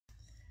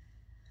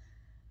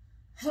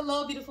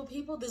Hello, beautiful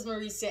people. This is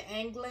Maricia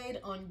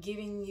Anglade on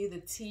giving you the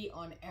tea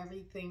on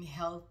everything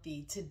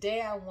healthy. Today,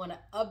 I want to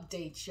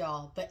update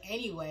y'all. But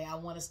anyway, I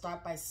want to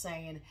start by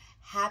saying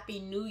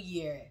Happy New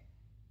Year.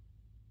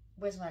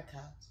 Where's my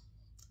cup?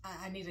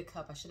 I need a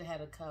cup. I should have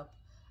had a cup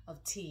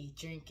of tea,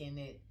 drinking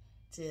it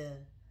to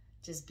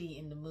just be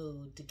in the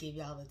mood to give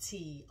y'all the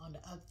tea on the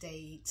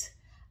update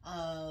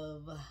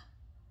of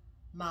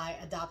my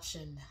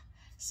adoption.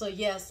 So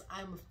yes,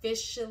 I'm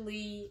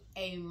officially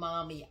a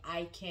mommy.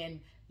 I can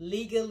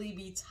legally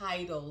be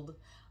titled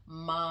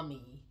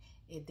mommy.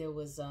 There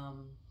was,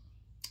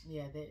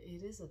 yeah,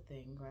 it is a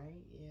thing,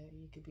 right? Yeah,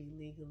 you could be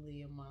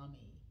legally a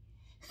mommy.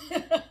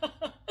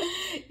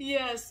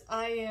 Yes,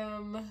 I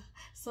am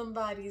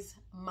somebody's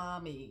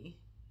mommy.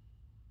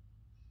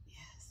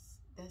 Yes,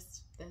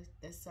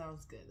 that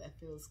sounds good. That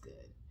feels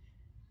good.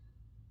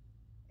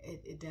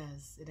 It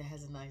does. It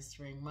has a nice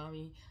ring.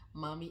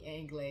 Mommy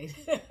Anglade.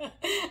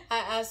 I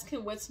asked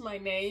him, what's my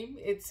name?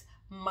 It's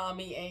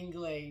Mommy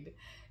Anglade.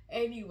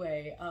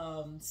 Anyway,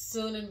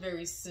 soon and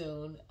very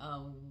soon,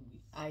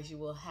 I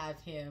will have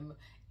him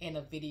in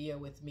a video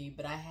with me,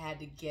 but I had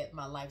to get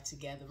my life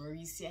together.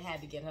 Maricia had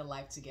to get her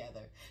life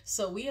together.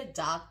 So we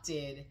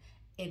adopted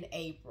in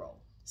April.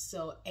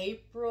 So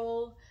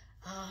April,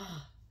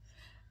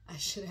 I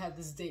should have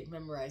this date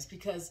memorized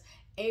because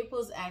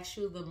April is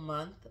actually the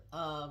month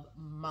of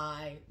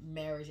my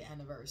marriage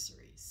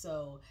anniversary.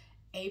 So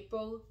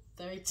April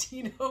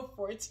 13 or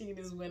 14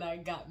 is when I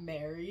got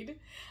married.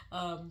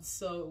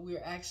 So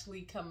we're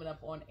actually coming up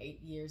on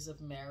 8 years of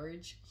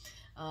marriage.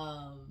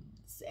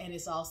 And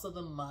it's also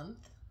the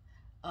month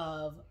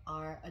of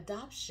our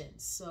adoption.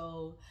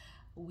 So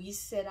we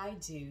said I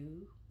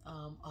do,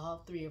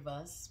 all three of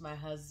us, my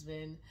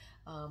husband,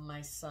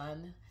 my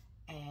son,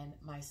 and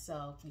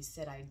myself, we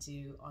said I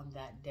do on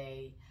that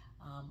day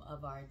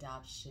of our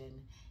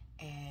adoption,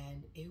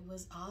 and it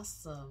was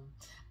awesome.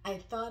 I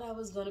thought I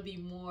was going to be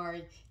more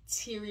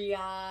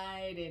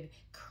teary-eyed and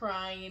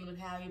crying with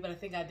Harry, but I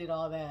think I did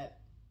all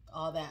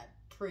that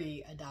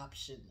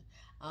pre-adoption.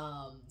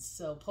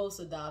 So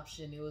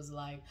post-adoption, it was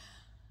like,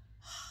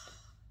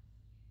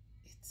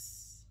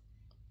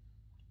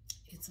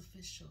 it's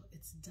official,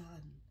 it's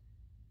done,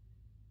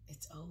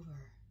 it's over.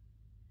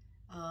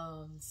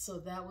 So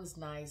that was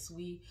nice.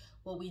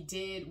 What we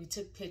did, we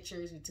took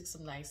pictures. We took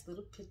some nice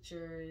little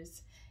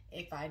pictures.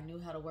 If I knew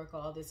how to work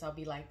all this, I'll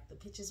be like, the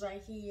pictures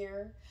right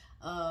here.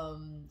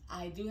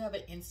 I do have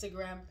an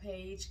Instagram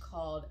page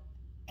called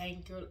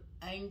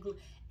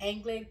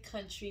Anglade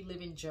Country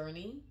Living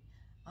Journey.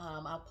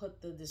 I'll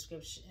put the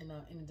description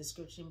in the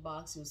description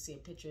box. You'll see a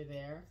picture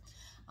there.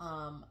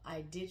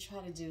 I did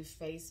try to do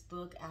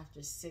Facebook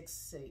after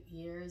 6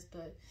 years,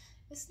 but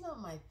it's not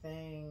my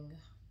thing.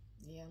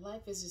 Yeah,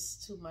 life is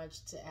just too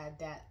much to add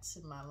that to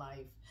my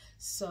life.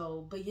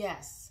 So, but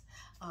yes,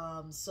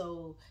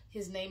 so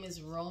his name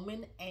is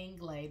Roman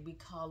Anglade. We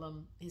call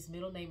him, his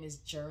middle name is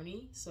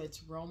Journey. So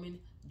it's Roman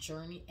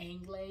Journey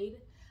Anglade.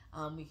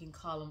 We can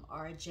call him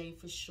RJ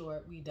for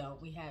short. We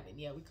haven't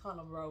yet. We call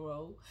him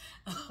Roro.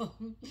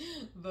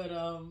 But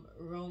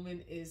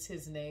Roman is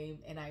his name.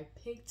 And I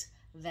picked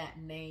that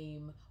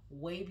name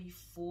way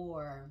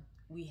before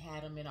we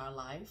had him in our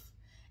life.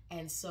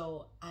 And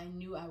so I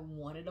knew I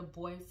wanted a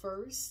boy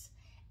first,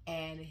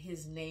 and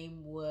his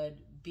name would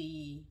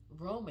be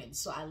Roman.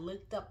 So I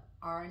looked up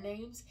our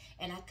names,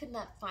 and I could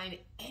not find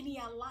any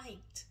I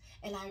liked.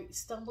 And I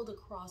stumbled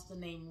across the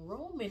name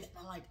Roman, and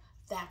I'm like,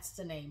 that's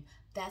the name.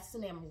 That's the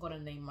name I'm going to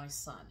name my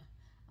son,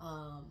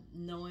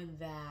 knowing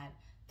that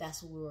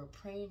that's what we were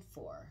praying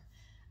for.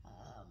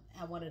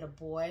 I wanted a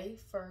boy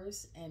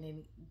first, and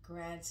then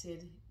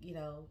granted, you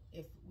know,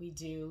 if we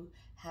do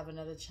have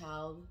another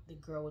child, the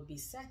girl would be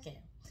second.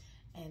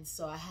 And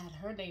so I had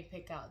her name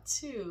pick out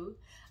too,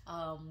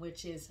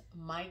 which is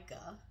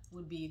Micah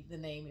would be the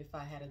name if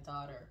I had a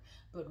daughter.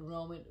 But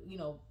Roman, you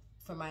know,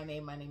 for my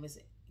name is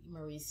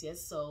Maricia,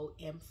 so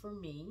M for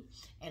me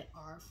and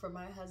R for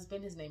my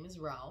husband. His name is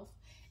Ralph.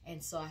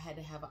 And so I had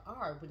to have an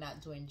R. We're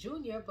not doing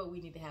Junior, but we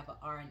need to have an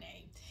R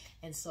name.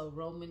 And so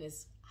Roman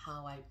is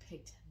how I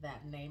picked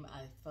that name.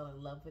 I fell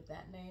in love with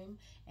that name,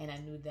 and I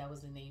knew that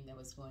was the name that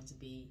was going to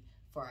be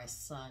for our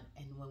son.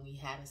 And when we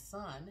had a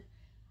son,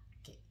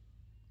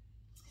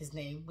 his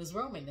name was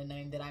Roman, the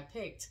name that I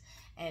picked.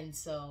 And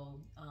so,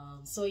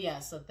 yeah,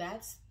 so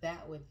that's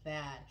that with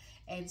that.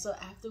 And so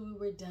after we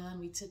were done,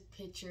 we took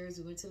pictures,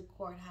 we went to the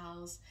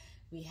courthouse,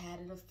 we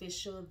had it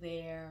official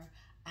there.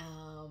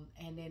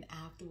 And then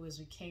afterwards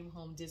we came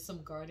home, did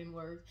some garden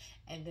work,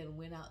 and then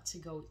went out to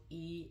go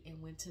eat and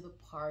went to the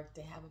park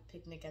to have a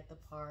picnic at the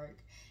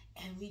park.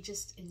 And we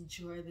just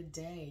enjoy the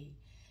day.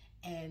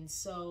 And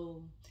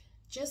so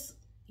just,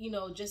 you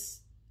know,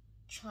 just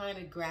trying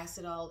to grasp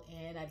it all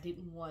in. I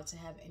didn't want to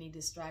have any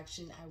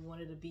distraction. I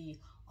wanted to be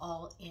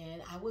all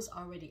in. I was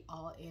already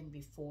all in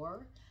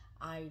before.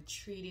 I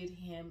treated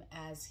him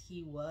as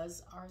he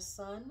was our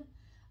son,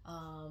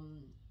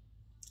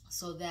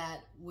 so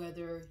that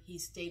whether he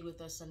stayed with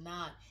us or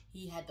not,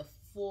 he had the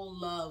full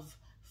love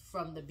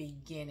from the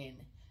beginning.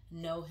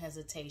 No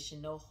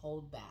hesitation, no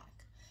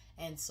holdback.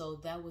 And so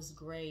that was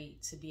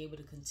great to be able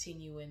to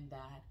continue in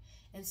that.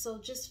 And so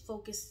just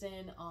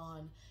focusing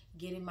on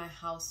getting my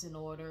house in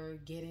order,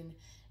 getting,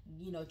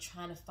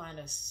 trying to find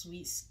a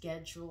sweet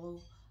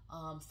schedule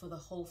for the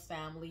whole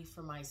family,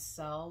 for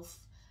myself,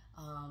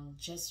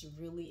 just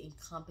really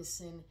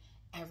encompassing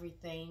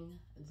everything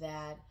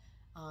that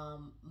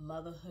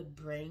motherhood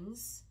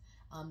brings.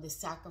 The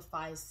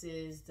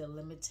sacrifices, the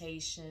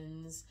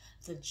limitations,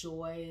 the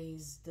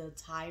joys, the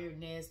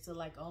tiredness, the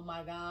like, oh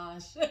my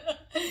gosh,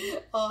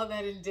 all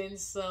that and then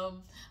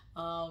some.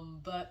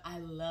 But I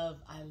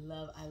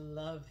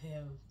love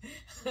him.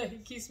 He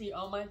keeps me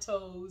on my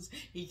toes.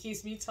 He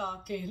keeps me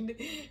talking.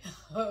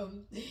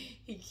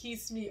 He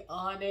keeps me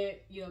on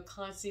it,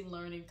 constantly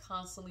learning,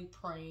 constantly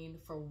praying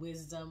for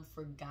wisdom,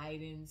 for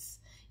guidance,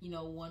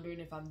 wondering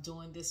if I'm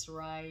doing this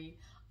right.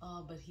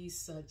 But he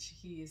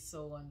is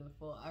so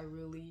wonderful. I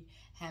really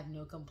have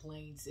no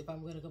complaints. If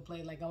I'm going to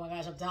complain like, oh my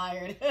gosh, I'm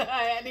tired,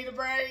 I need a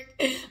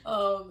break.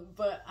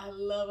 But I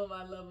love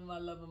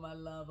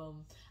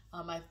him.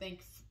 I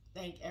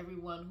thank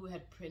everyone who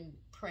had been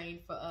praying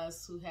for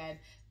us, who had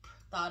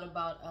thought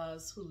about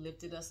us, who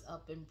lifted us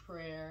up in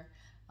prayer.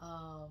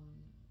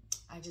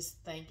 I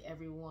just thank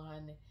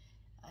everyone.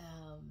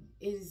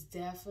 It is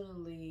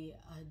definitely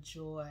a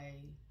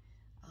joy.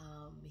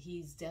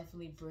 He's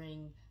definitely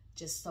bring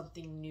just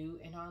something new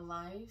in our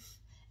life,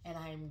 and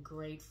I am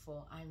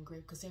grateful.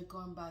 Because it's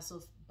going by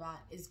so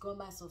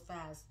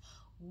fast.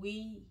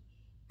 We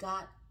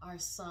got our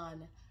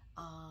son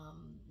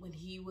when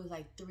he was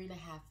like 3.5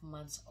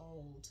 months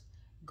old,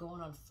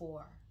 going on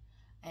 4,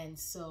 and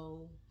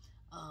so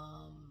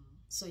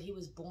he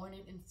was born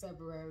in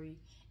February,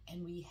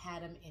 and we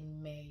had him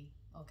in May.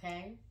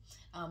 Okay,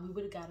 we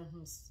would have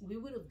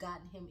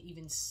gotten him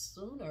even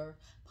sooner,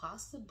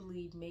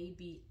 possibly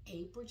maybe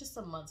April, just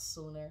a month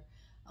sooner.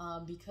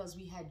 Because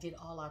we did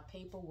all our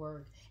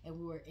paperwork and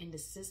we were in the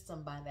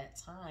system by that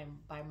time,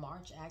 by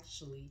March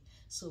actually.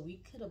 So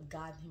we could have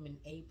gotten him in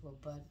April,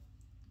 but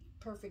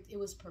it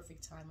was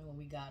perfect timing when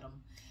we got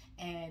him.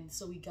 And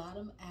so we got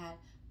him at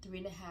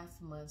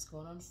 3.5 months,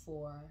 going on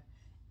 4.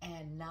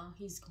 And now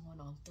he's going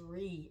on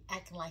 3,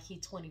 acting like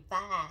he's 25.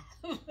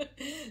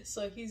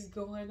 So he's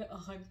going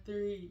on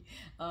 3.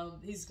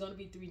 He's going to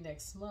be 3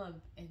 next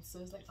month. And so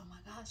it's like, oh my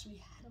gosh, we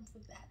had him for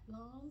that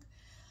long?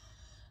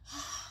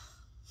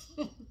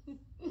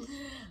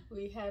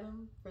 We had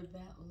him for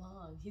that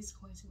long. He's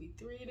going to be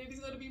 3, and then he's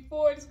going to be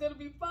 4, and he's going to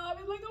be 5.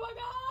 It's like, oh my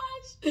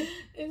gosh.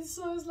 And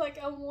so it's like,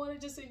 I want to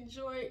just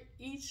enjoy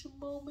each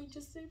moment,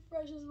 just a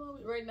precious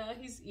moment. Right now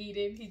he's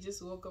eating. He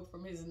just woke up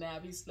from his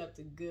nap. He slept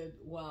a good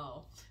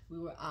while. We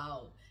were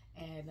out.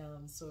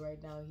 And so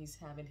right now he's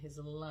having his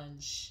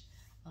lunch,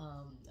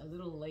 a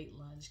little late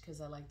lunch, because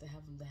I like to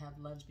have him to have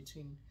lunch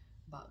between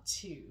about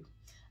 2.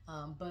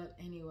 But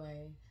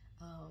anyway,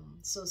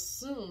 so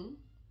soon,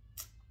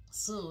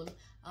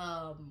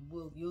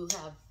 you'll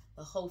have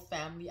the whole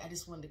family. I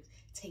just wanted to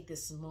take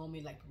this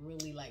moment,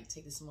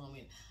 take this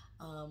moment.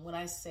 When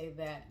I say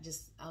that,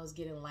 I was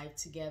getting life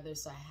together,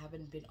 so I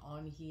haven't been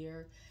on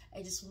here.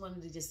 I just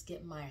wanted to just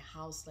get my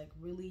house,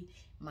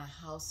 my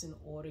house in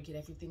order, get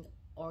everything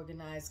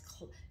organized,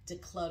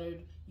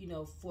 decluttered,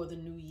 for the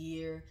new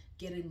year,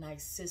 get a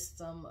nice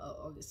system.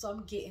 So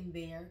I'm getting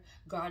there.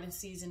 Garden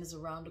season is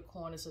around the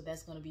corner, so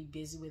that's going to be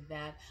busy with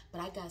that.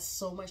 But I got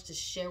so much to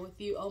share with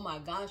you. Oh my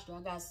gosh,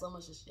 I got so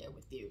much to share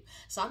with you.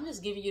 So I'm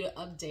just giving you the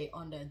update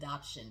on the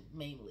adoption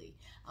mainly,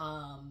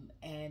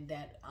 and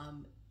that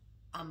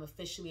I'm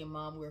officially a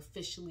mom. We're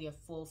officially a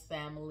full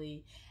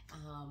family.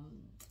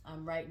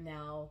 I'm right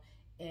now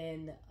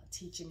in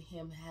teaching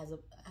him.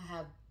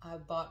 I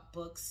bought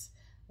books,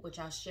 which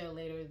I'll share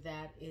later,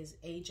 that is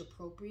age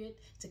appropriate,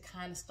 to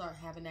kind of start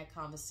having that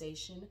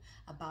conversation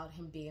about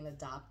him being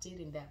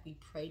adopted, and that we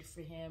prayed for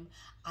him.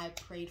 I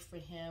prayed for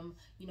him.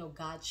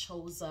 God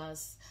chose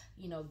us.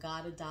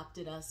 God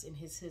adopted us in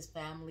his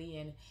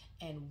family,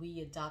 and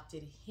we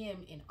adopted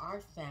him in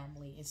our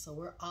family. And so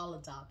we're all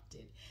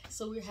adopted.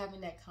 So we're having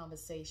that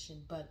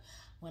conversation. But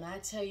when I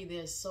tell you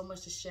there's so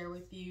much to share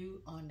with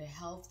you on the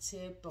health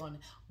tip, on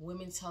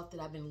women's health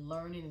that I've been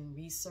learning and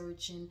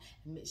researching,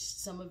 and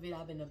some of it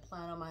I've been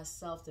applying on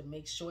myself to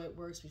make sure it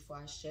works before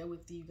I share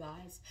with you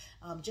guys.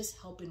 Just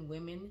helping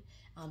women,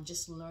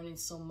 just learning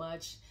so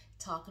much,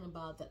 talking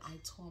about that I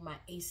tore my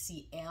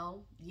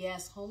ACL.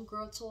 Yes,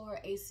 homegirl tore her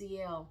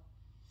ACL.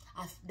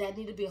 That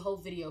need to be a whole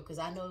video, because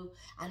I know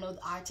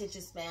our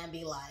attention span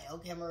be like,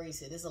 okay,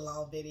 Marisa, this is a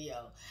long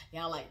video.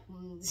 Y'all like,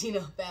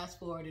 fast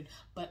forwarded.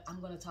 But I'm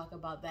going to talk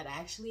about that. I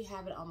actually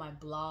have it on my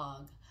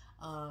blog,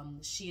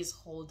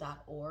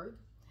 sheiswhole.org.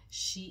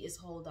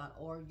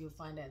 Sheiswhole.org. You'll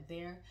find that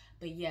there.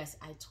 But yes,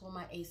 I tore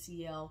my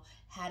ACL,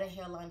 had a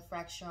hairline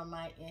fracture on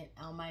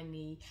my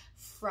knee,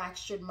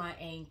 fractured my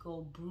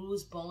ankle,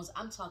 bruised bones.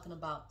 I'm talking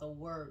about the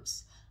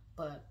works.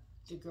 But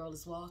your girl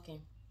is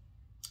walking.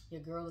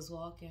 Your girl is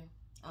walking.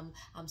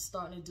 I'm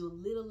starting to do a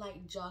little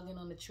light jogging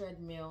on the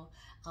treadmill.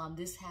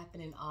 This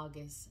happened in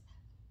August.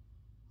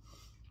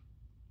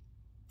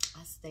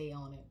 I stay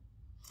on it.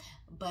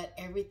 But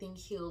everything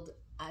healed.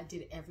 I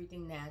did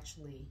everything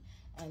naturally.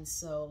 And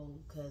so,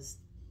 because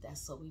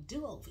that's what we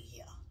do over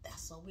here.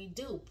 That's what we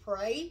do.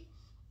 Pray,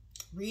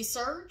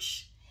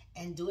 research,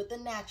 and do it the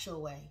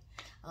natural way.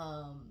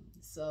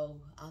 So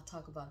I'll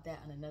talk about that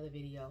on another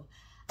video.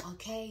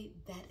 Okay,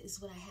 that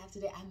is what I have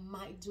today. I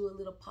might do a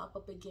little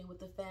pop-up again with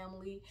the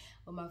family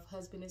when my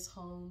husband is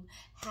home.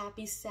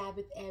 Happy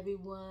Sabbath,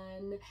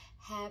 everyone.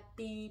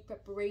 Happy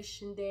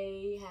Preparation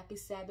Day. Happy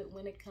Sabbath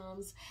when it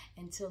comes.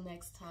 Until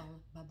next time.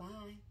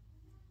 Bye-bye.